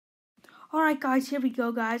Alright guys, here we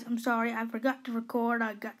go guys. I'm sorry, I forgot to record.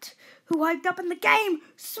 I got who hyped up in the game?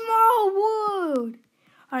 Smallwood!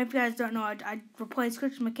 Alright, if you guys don't know, I replaced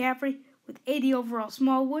Christian McCaffrey with 80 overall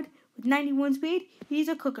Smallwood with 91 speed. He's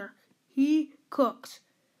a cooker. He cooks.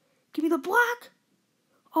 Give me the block!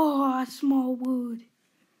 Oh, Smallwood.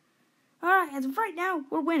 Alright, as of right now,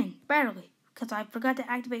 we're winning. Barely. Because I forgot to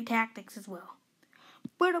activate tactics as well.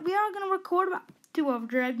 But we are going to record about 2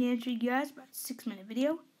 overdrive games for you guys. About a 6-minute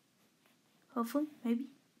video. Hopefully, maybe.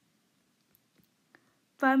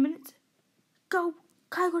 5 minutes. Go,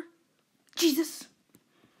 Kyler. Jesus.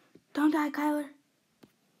 Don't die, Kyler.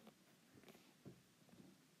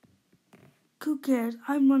 Who cares?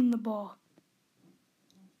 I'm running the ball.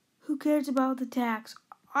 Who cares about the tax?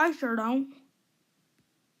 I sure don't.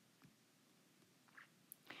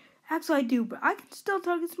 Actually, I do, but I can still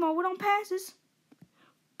target Smallwood on passes.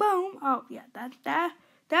 Boom. Oh, yeah, that's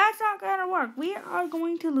not going to work. We are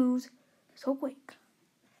going to lose so quick.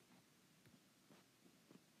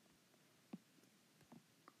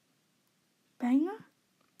 Banger.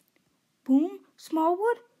 Boom.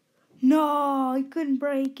 Smallwood. No, I couldn't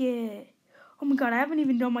break it. Oh my god, I haven't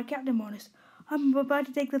even done my captain bonus. I'm about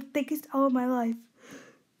to take the thickest L of my life.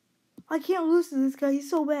 I can't lose to this guy. He's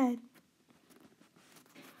so bad.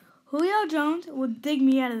 Julio Jones would dig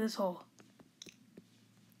me out of this hole.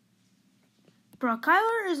 Bro,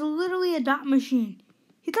 Kyler is literally a dot machine.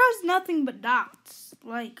 He throws nothing but dots.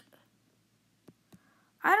 Like,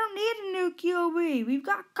 I don't need a new QB. We've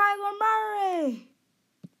got Kyler Murray.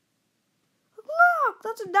 Look,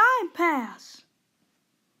 that's a dime pass.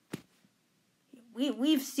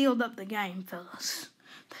 We've sealed up the game, fellas.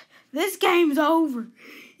 This game's over.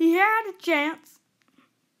 He had a chance.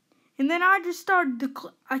 And then I just started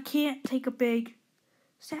to... I can't take a big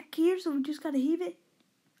sack here, so we just got to heave it.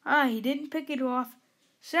 Ah, he didn't pick it off.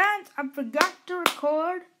 Since I forgot to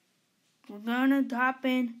record, we're going to hop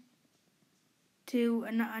in to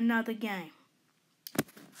another game.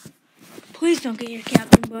 Please don't get your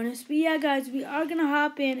captain bonus. But yeah, guys, we are going to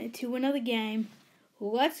hop into another game.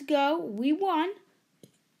 Let's go. We won.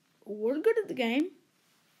 We're good at the game.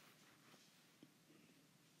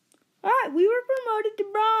 Alright, we were promoted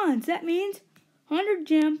to bronze. That means 100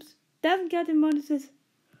 gems, 1,000 captain bonuses,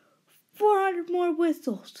 400 more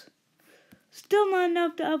whistles. Still not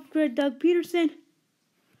enough to upgrade Doug Peterson.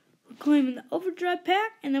 We're claiming the overdrive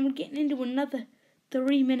pack, and then we're getting into another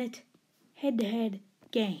 3-minute head-to-head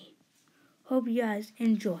game. Hope you guys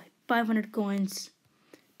enjoy. 500 coins,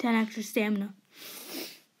 10 extra stamina.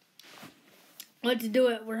 Let's do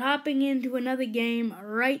it. We're hopping into another game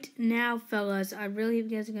right now, fellas. I really hope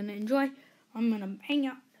you guys are going to enjoy. I'm going to hang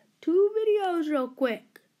out 2 videos real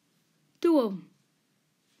quick. 2 of them.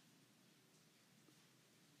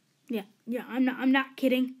 Yeah, I'm not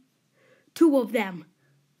kidding. 2 of them.